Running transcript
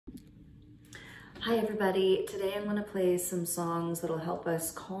Hi everybody, today I'm going to play some songs that'll help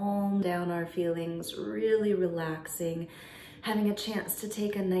us calm down our feelings, really relaxing, having a chance to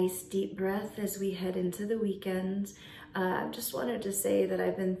take a nice deep breath as we head into the weekend. I just wanted to say that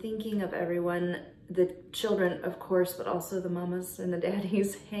I've been thinking of everyone, the children of course, but also the mamas and the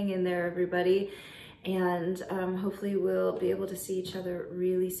daddies. Hang in there everybody, and hopefully we'll be able to see each other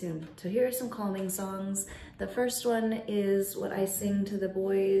really soon. So here are some calming songs. The first one is what I sing to the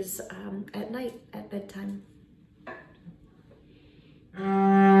boys at night at bedtime.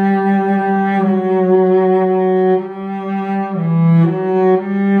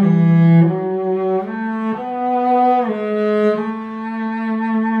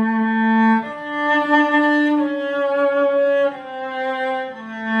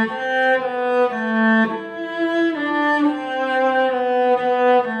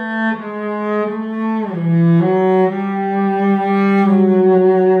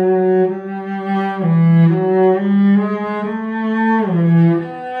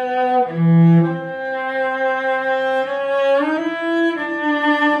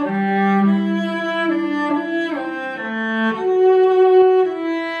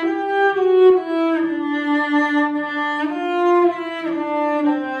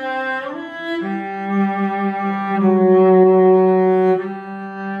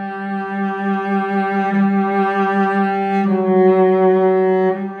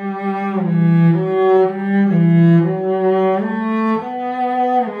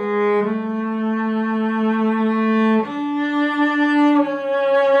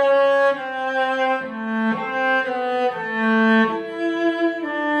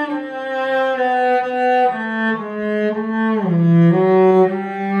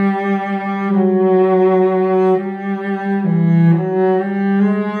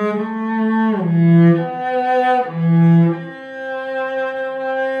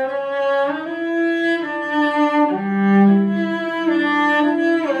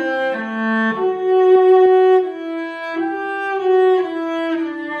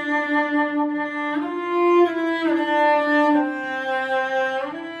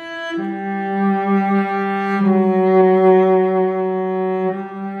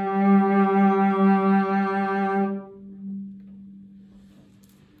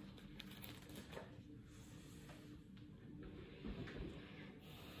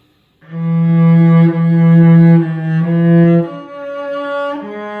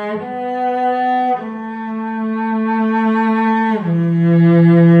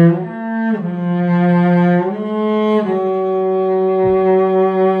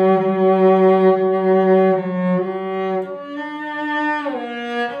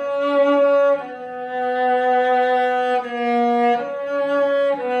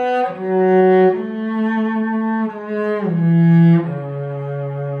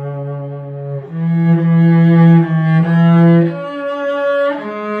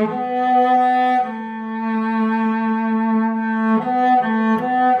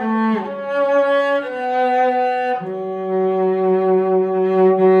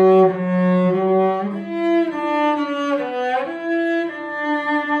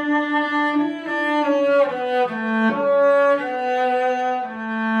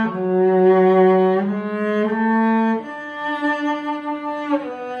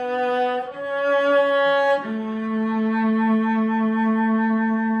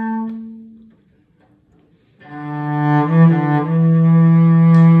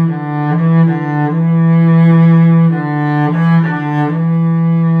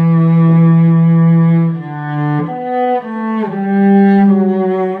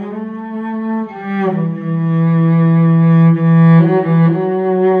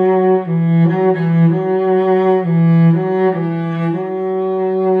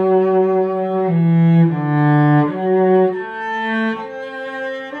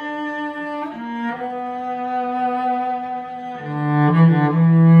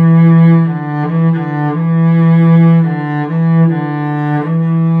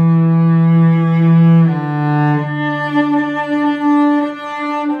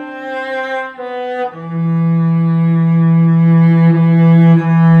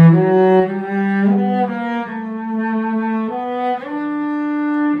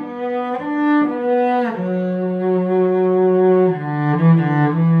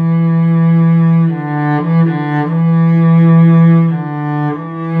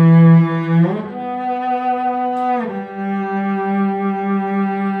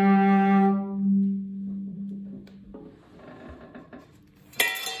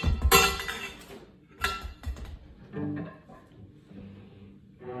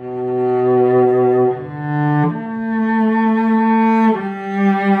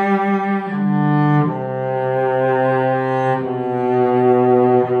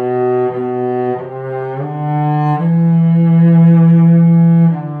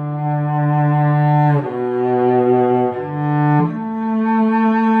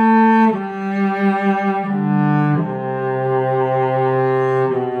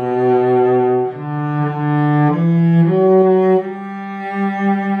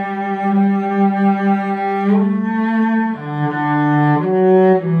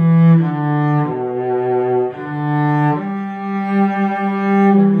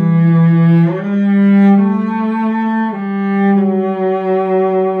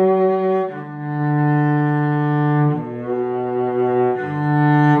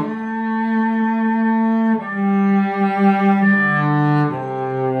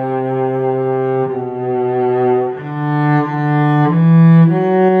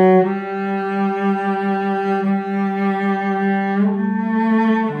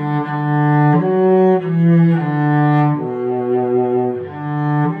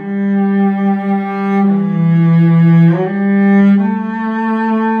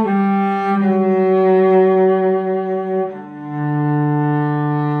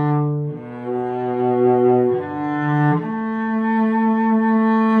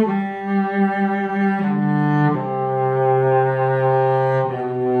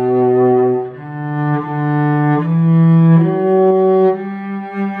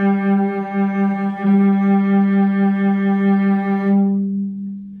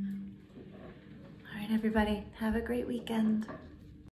 weekend.